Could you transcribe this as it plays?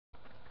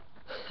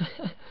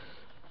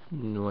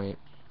Wait.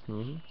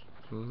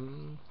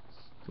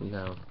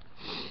 No.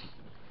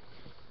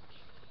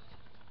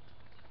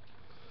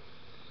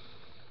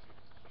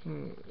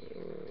 I'm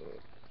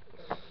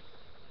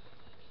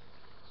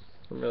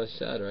really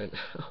sad right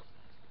now.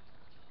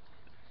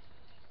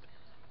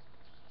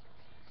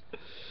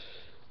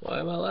 Why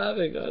am I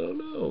laughing? I don't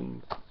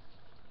know.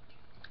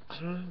 I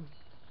don't know.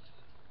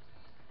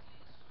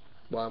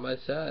 Why am I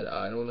sad?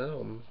 I don't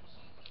know.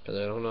 Because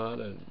I don't know how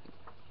to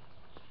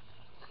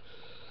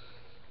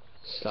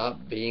stop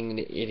being an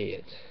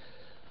idiot.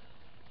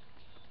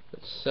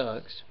 It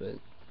sucks, but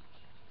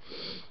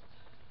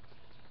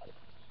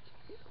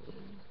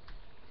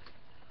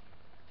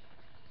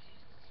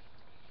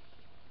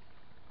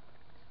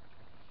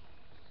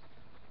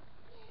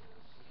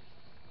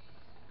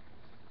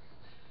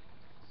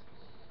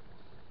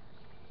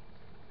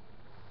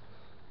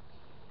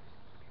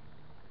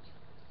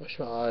I wish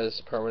my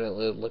eyes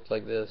permanently looked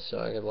like this so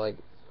I could, like,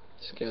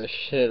 scare the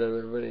shit out of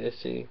everybody I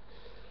see.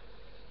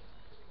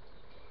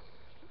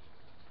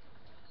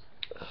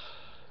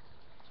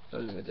 I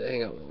didn't get to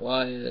hang out with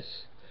Wyatt.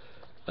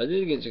 I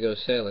did get to go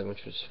sailing,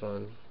 which was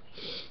fun.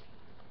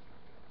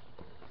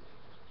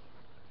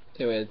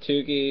 Okay, we had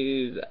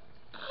Tukey's.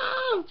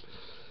 Ah!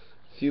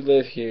 If you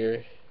live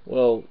here,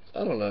 well,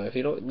 I don't know. If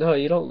you don't, no,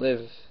 you don't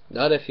live.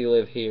 Not if you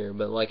live here,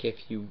 but like if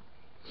you've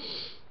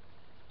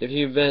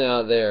been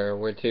out there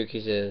where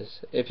Tukey's is,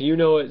 if you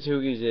know what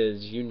Tukey's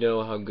is, you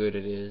know how good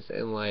it is,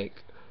 and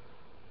like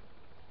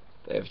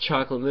they have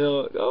chocolate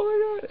milk. Oh my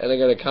god! And they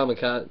got a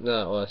kamikaze.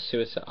 No, a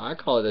suicide. I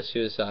call it a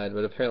suicide,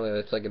 but apparently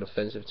that's like an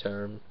offensive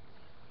term.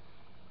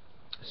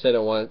 I said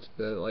it once,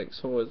 but like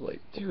someone was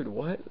like, "Dude,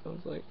 what?" I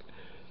was like,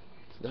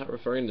 "It's not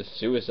referring to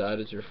suicide.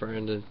 It's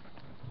referring to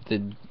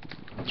the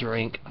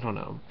drink." I don't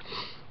know.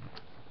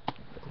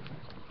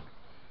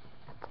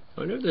 I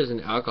wonder if there's an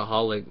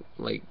alcoholic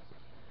like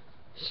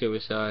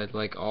suicide,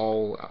 like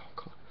all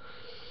alcohol,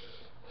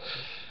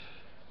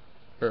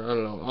 or I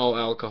don't know, all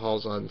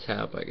alcohol's on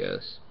tap, I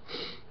guess,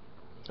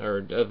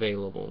 or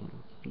available.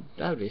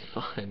 That'd be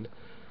fun.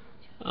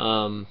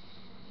 Um,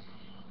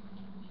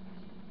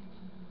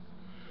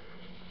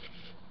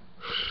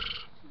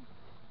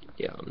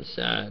 yeah, I'm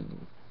sad.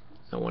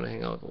 I want to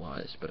hang out with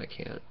Wise, but I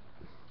can't.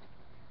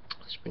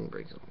 Spring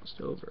break's almost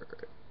over,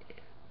 and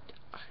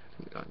I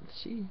haven't gotten to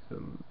see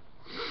him.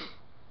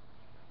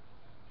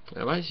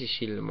 I might see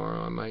Sheeta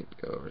tomorrow. I might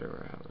go over to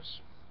her house.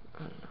 I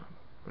don't know.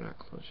 We're not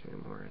close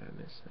anymore, and I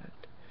miss that.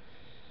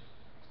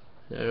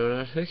 I don't know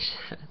how to fix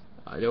that.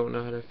 I don't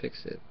know how to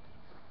fix it.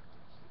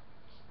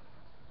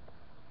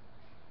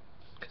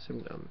 Because I'm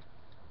dumb.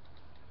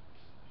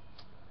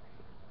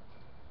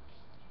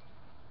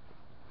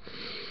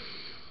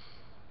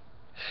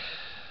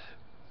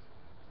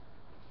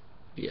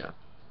 Yeah.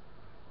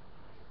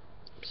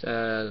 I'm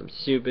sad, I'm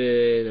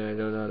stupid, and I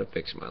don't know how to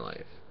fix my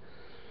life.